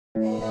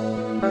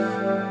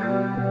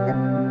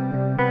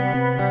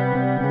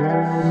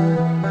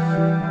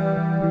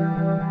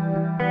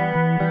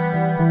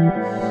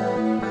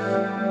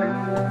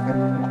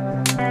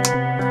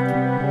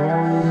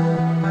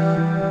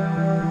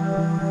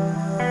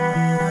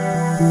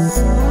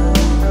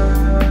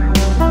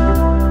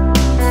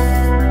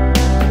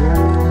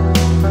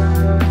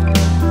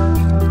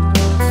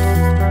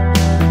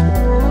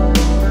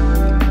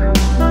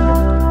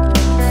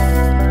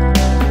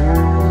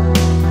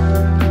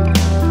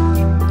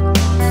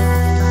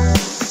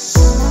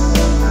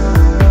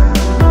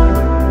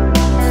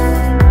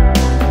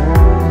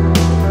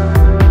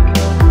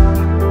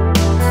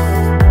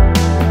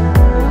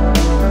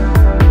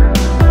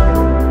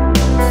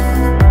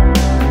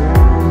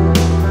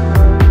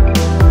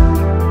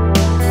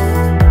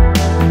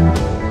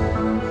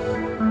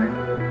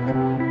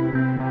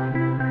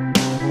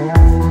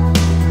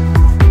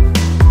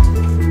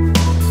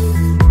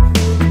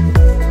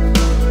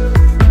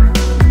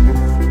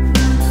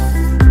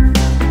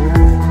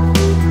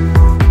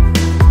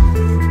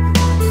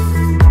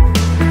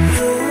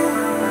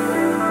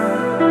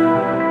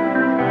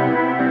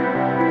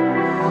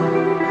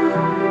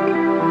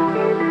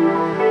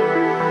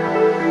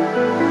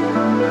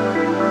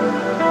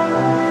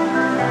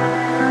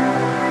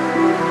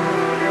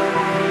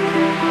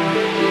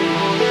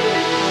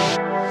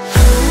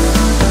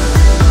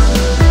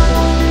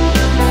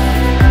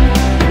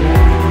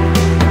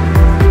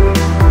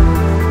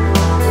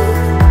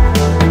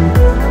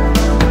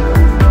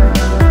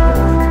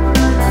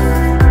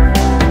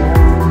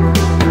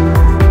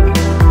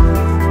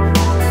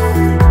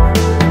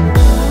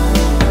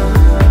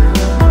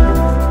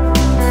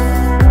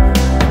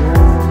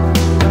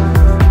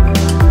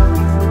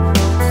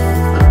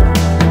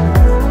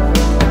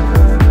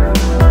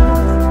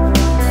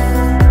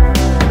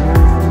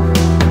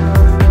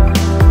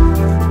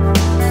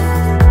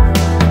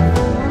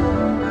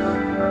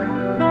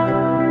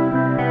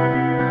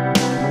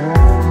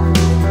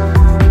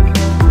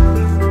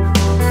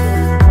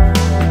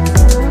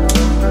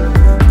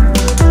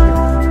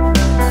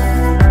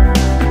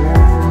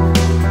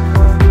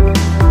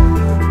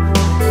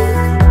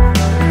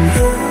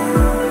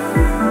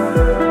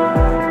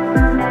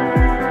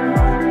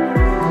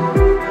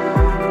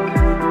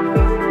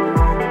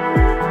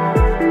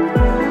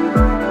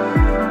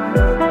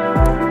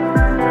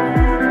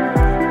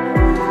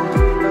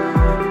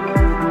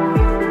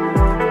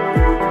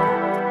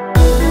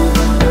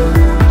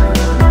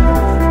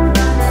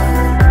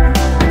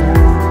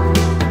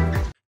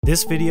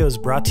This video is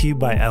brought to you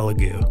by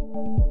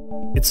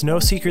Elegoo. It's no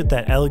secret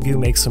that Elegoo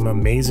makes some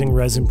amazing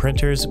resin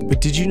printers, but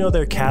did you know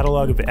their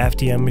catalog of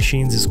FDM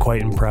machines is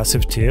quite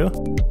impressive too?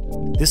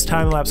 This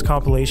time-lapse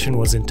compilation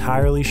was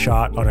entirely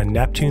shot on a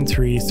Neptune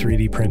 3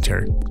 3D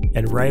printer,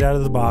 and right out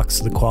of the box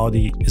the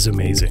quality is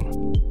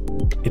amazing.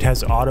 It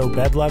has auto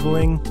bed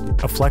leveling,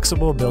 a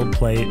flexible build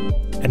plate,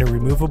 and a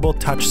removable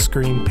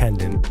touchscreen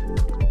pendant.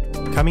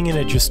 Coming in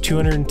at just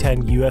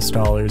 $210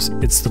 US,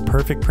 it's the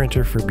perfect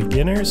printer for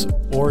beginners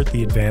or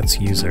the advanced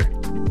user.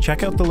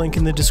 Check out the link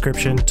in the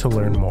description to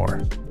learn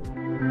more.